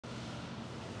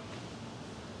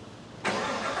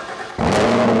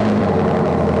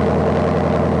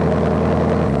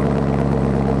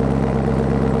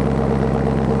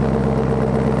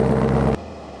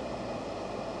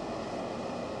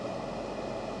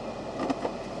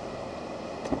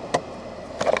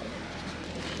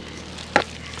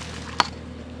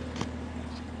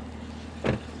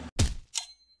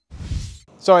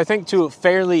So I think to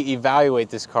fairly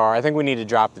evaluate this car, I think we need to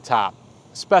drop the top,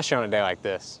 especially on a day like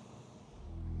this.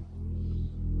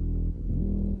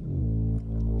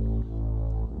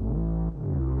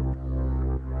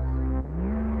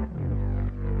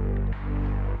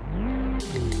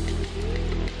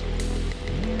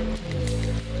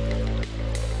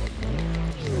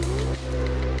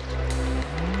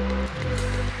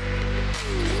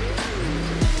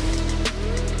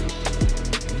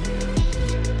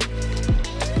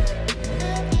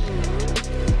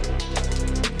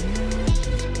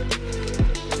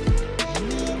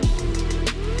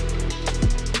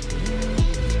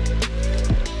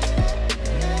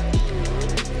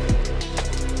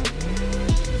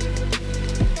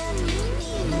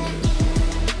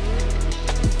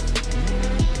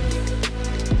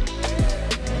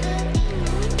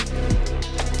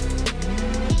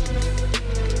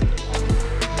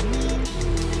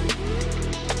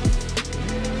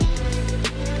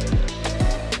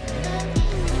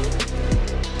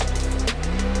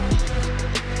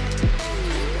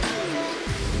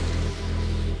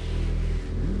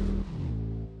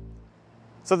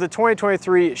 So the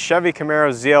 2023 Chevy Camaro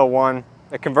ZL1,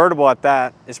 a convertible at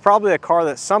that, is probably a car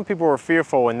that some people were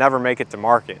fearful would never make it to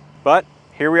market. But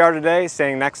here we are today,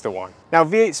 standing next to one. Now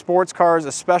V8 sports cars,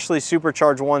 especially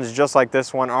supercharged ones just like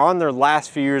this one, are on their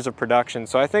last few years of production.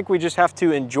 So I think we just have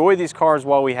to enjoy these cars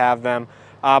while we have them.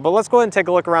 But let's go ahead and take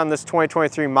a look around this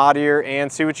 2023 model year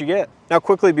and see what you get. Now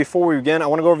quickly, before we begin, I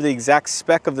want to go over the exact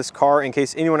spec of this car in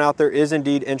case anyone out there is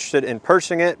indeed interested in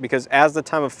purchasing it, because as the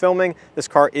time of filming, this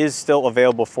car is still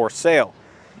available for sale.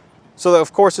 So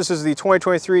of course, this is the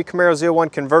 2023 Camaro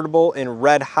ZL1 Convertible in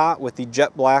red hot with the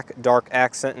jet black dark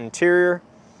accent interior.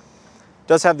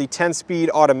 Does have the 10-speed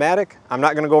automatic. I'm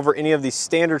not going to go over any of the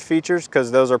standard features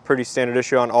because those are pretty standard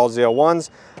issue on all ZL1s.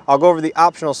 I'll go over the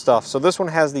optional stuff. So this one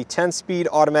has the 10-speed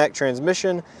automatic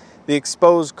transmission, the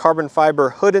exposed carbon fiber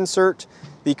hood insert,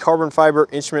 the carbon fiber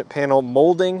instrument panel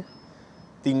molding,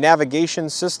 the navigation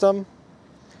system,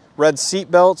 red seat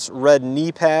belts, red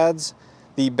knee pads,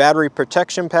 the battery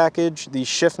protection package, the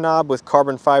shift knob with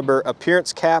carbon fiber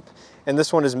appearance cap, and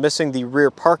this one is missing the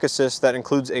rear park assist that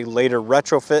includes a later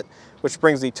retrofit, which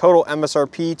brings the total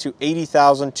MSRP to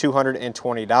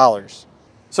 $80,220.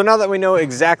 So now that we know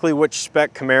exactly which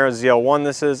spec Camaro ZL1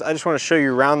 this is, I just want to show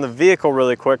you around the vehicle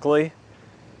really quickly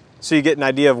so you get an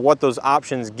idea of what those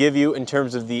options give you in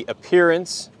terms of the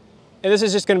appearance. And this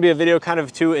is just going to be a video kind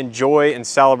of to enjoy and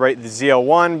celebrate the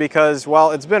ZL1 because, well,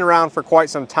 it's been around for quite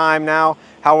some time now.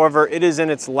 However, it is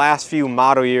in its last few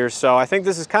model years, so I think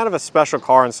this is kind of a special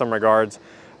car in some regards.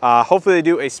 Hopefully they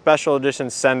do a special edition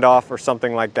send-off or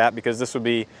something like that, because this would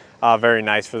be very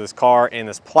nice for this car and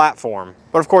this platform.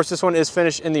 But of course, this one is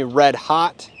finished in the red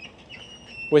hot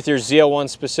with your ZL1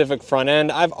 specific front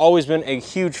end. I've always been a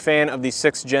huge fan of the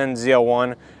 6th gen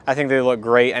ZL1. I think they look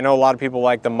great. I know a lot of people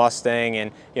like the Mustang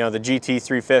and the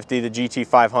GT350, the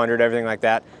GT500, everything like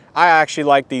that. I actually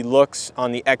like the looks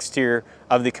on the exterior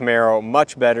of the Camaro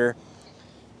much better.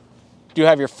 You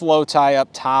have your flow tie up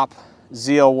top,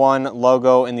 ZL1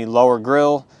 logo in the lower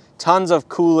grille. Tons of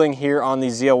cooling here on the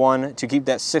ZL1 to keep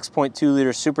that 6.2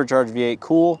 liter supercharged V8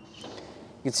 cool.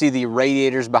 You can see the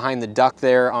radiators behind the duct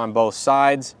there on both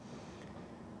sides.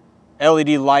 LED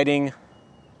lighting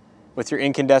with your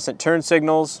incandescent turn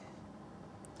signals.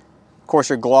 Of course,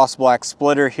 your gloss black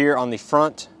splitter here on the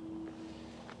front.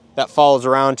 That follows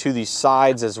around to the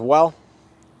sides as well.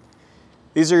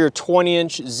 These are your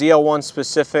 20-inch ZL1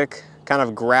 specific kind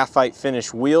of graphite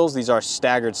finish wheels. These are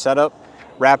staggered setup,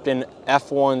 wrapped in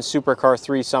F1 Supercar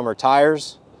 3 summer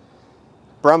tires.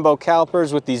 Brembo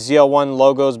calipers with the ZL1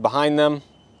 logos behind them.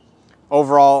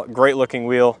 Overall, great looking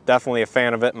wheel. Definitely a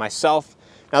fan of it myself.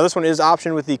 Now this one is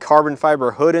optioned with the carbon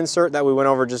fiber hood insert that we went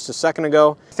over just a second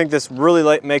ago. I think this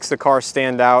really makes the car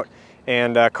stand out,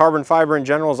 and carbon fiber in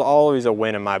general is always a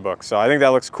win in my book. So I think that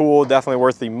looks cool, definitely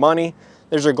worth the money.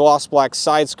 There's your gloss black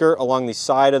side skirt along the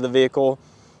side of the vehicle.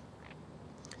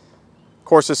 Of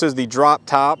course, this is the drop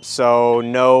top, so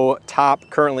no top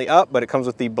currently up, but it comes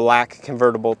with the black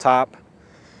convertible top.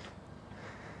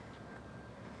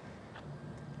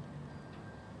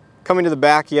 Coming to the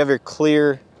back, you have your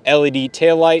clear LED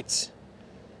taillights.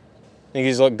 I think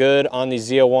these look good on the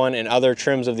ZL1 and other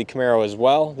trims of the Camaro as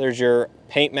well. There's your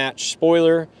paint match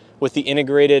spoiler with the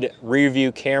integrated rear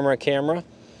view camera.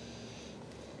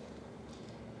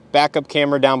 Backup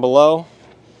camera down below.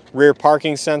 Rear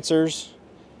parking sensors.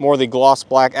 More of the gloss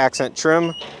black accent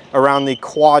trim around the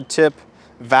quad tip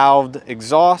valved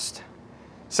exhaust.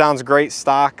 Sounds great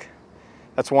stock.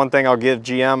 That's one thing I'll give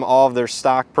GM. All of their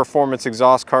stock performance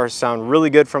exhaust cars sound really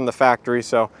good from the factory,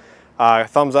 so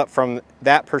thumbs up from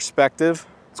that perspective.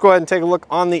 Let's go ahead and take a look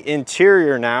on the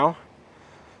interior now.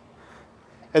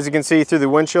 As you can see through the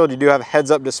windshield, you do have a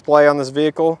heads-up display on this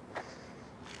vehicle.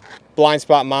 Blind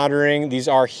spot monitoring. These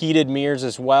are heated mirrors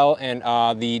as well, and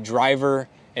the driver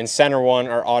and center one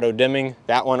are auto dimming.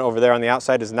 That one over there on the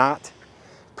outside is not.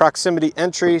 Proximity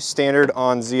entry, standard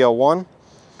on ZL1.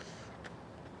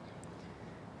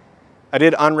 I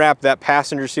did unwrap that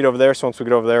passenger seat over there, so once we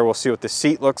get over there, we'll see what the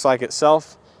seat looks like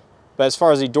itself. But as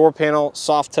far as the door panel,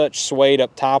 soft touch suede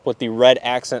up top with the red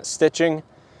accent stitching.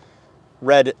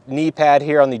 Red knee pad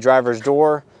here on the driver's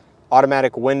door.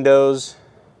 Automatic windows.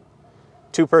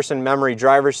 Two-person memory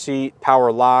driver's seat,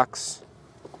 power locks.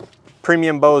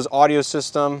 Premium Bose audio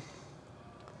system.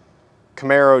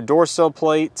 Camaro door sill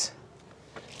plate.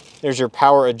 There's your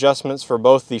power adjustments for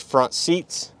both the front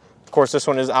seats. Of course, this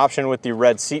one is optioned with the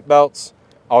red seat belts.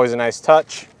 Always a nice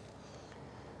touch.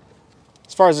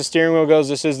 As far as the steering wheel goes,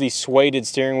 this is the suede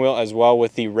steering wheel as well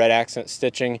with the red accent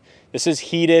stitching. This is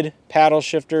heated, paddle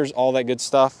shifters, all that good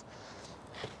stuff.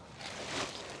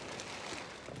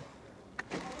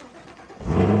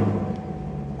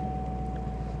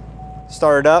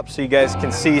 Start it up so you guys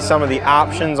can see some of the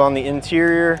options on the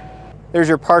interior. There's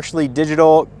your partially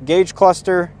digital gauge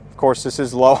cluster. Of course, this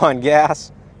is low on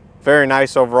gas. Very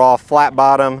nice overall, flat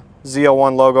bottom,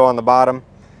 ZL1 logo on the bottom.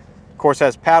 Of course,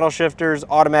 has paddle shifters,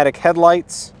 automatic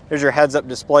headlights. There's your heads-up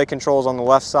display controls on the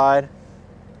left side.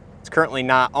 It's currently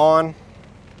not on.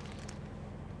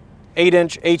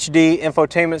 8-inch HD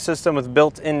infotainment system with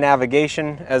built-in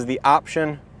navigation as the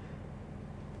option.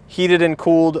 Heated and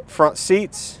cooled front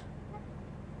seats.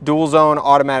 Dual zone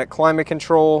automatic climate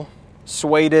control.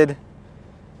 Suede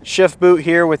shift boot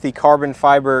here with the carbon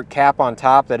fiber cap on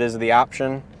top. That is the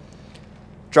option.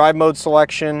 Drive mode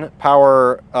selection,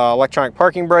 power electronic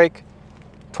parking brake.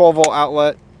 12-volt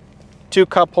outlet, 2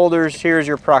 cup holders. Here's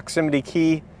your proximity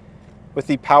key with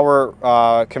the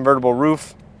power convertible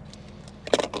roof.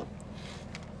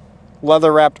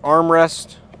 Leather wrapped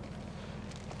armrest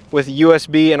with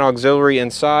USB and auxiliary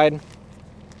inside.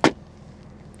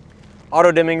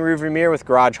 Auto dimming rearview mirror with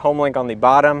garage home link on the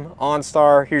bottom.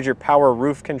 OnStar, here's your power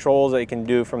roof controls that you can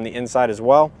do from the inside as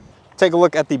well. Take a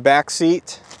look at the back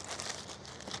seat.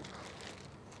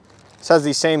 This has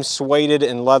the same suede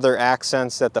and leather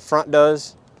accents that the front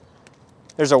does.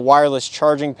 There's a wireless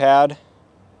charging pad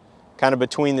kind of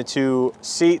between the two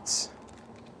seats.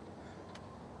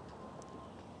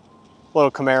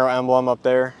 Little Camaro emblem up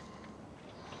there.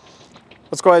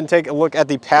 Let's go ahead and take a look at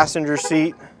the passenger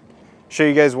seat. Show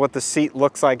you guys what the seat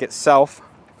looks like itself.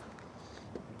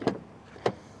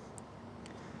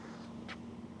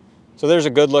 So there's a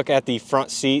good look at the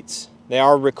front seats. They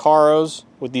are Recaros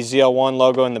with the ZL1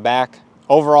 logo in the back.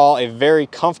 Overall, a very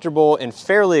comfortable and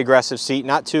fairly aggressive seat,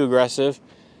 not too aggressive.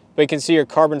 But you can see your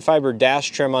carbon fiber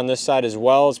dash trim on this side as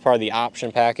well as part of the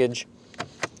option package.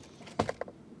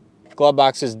 Glove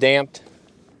box is damped.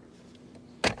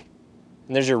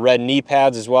 And there's your red knee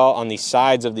pads as well on the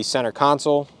sides of the center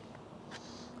console.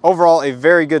 Overall, a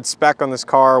very good spec on this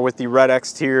car with the red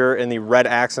exterior and the red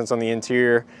accents on the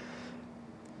interior.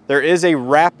 There is a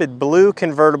rapid blue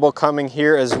convertible coming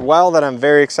here as well that I'm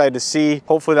very excited to see.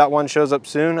 Hopefully that one shows up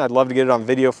soon. I'd love to get it on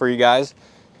video for you guys.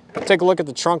 Take a look at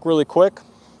the trunk really quick.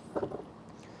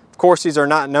 Of course, these are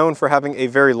not known for having a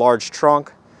very large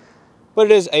trunk, but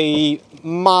it is a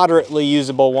moderately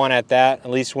usable one at that, at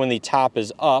least when the top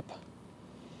is up.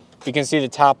 You can see the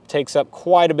top takes up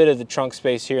quite a bit of the trunk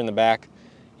space here in the back.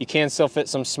 You can still fit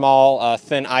some small,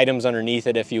 thin items underneath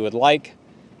it if you would like,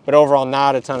 but overall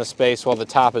not a ton of space while the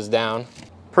top is down.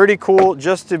 Pretty cool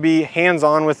just to be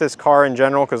hands-on with this car in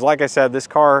general, because like I said, this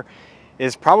car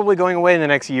is probably going away in the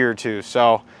next year or two.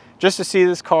 So just to see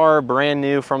this car brand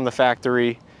new from the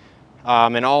factory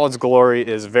in all its glory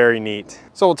is very neat.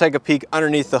 So we'll take a peek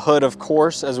underneath the hood, of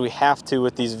course, as we have to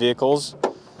with these vehicles.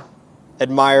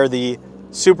 Admire the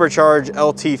supercharged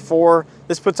LT4.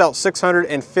 This puts out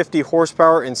 650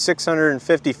 horsepower and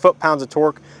 650 foot-pounds of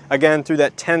torque, again through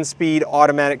that 10-speed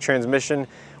automatic transmission,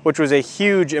 which was a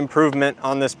huge improvement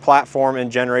on this platform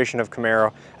and generation of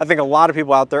Camaro. I think a lot of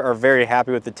people out there are very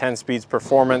happy with the 10 speeds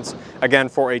performance, again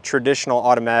for a traditional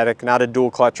automatic, not a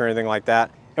dual clutch or anything like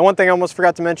that. And one thing I almost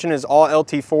forgot to mention is all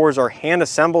LT4s are hand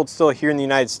assembled still here in the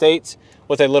United States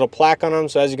with a little plaque on them.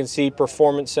 So as you can see,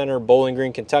 Performance Center, Bowling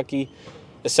Green, Kentucky,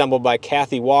 assembled by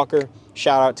Kathy Walker.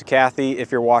 Shout out to Kathy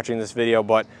if you're watching this video,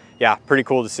 but yeah, pretty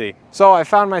cool to see. So I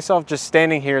found myself just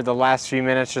standing here the last few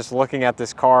minutes just looking at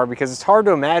this car because it's hard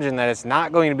to imagine that it's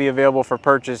not going to be available for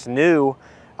purchase new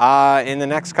in the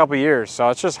next couple years. So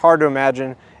it's just hard to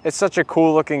imagine. It's such a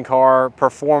cool looking car,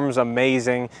 performs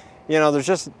amazing. You know, there's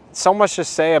just so much to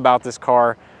say about this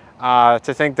car.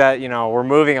 To think that, you know, we're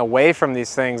moving away from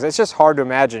these things, it's just hard to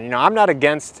imagine. You know, I'm not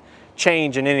against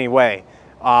change in any way,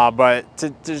 but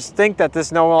to just think that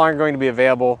this no longer going to be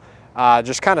available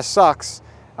just kind of sucks.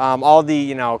 All the,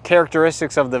 you know,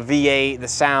 characteristics of the V8, the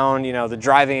sound, you know, the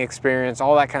driving experience,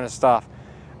 all that kind of stuff.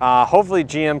 Hopefully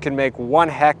GM can make one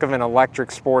heck of an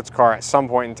electric sports car at some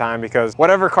point in time, because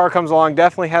whatever car comes along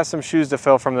definitely has some shoes to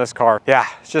fill from this car. Yeah,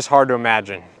 it's just hard to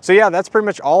imagine. So yeah, that's pretty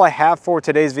much all I have for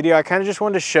today's video. I kind of just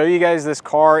wanted to show you guys this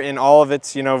car in all of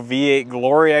its, you know, V8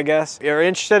 glory, I guess. If you're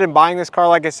interested in buying this car,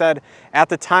 like I said, at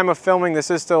the time of filming, this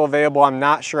is still available. I'm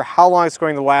not sure how long it's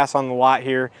going to last on the lot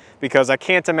here, because I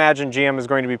can't imagine GM is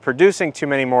going to be producing too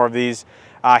many more of these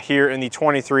here in the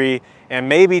 23 and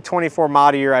maybe 24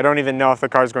 model year. I don't even know if the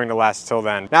car is going to last till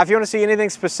then. Now, if you want to see anything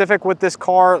specific with this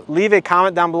car, leave a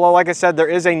comment down below. Like I said, there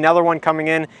is another one coming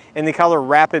in the color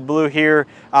Rapid Blue here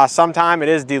sometime. It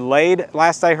is delayed,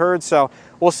 last I heard, so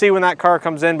we'll see when that car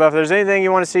comes in. But if there's anything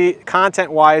you want to see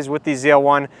content-wise with the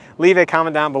ZL1, leave a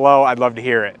comment down below. I'd love to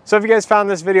hear it. So if you guys found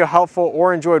this video helpful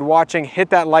or enjoyed watching, hit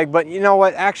that like button. You know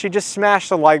what? Actually, just smash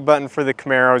the like button for the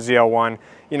Camaro ZL1.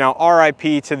 You know,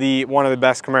 RIP to the one of the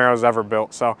best Camaros ever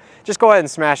built. So just go ahead and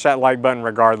smash that like button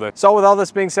regardless. So with all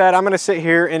this being said, I'm gonna sit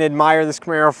here and admire this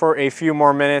Camaro for a few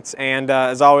more minutes. And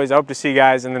as always, I hope to see you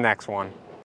guys in the next one.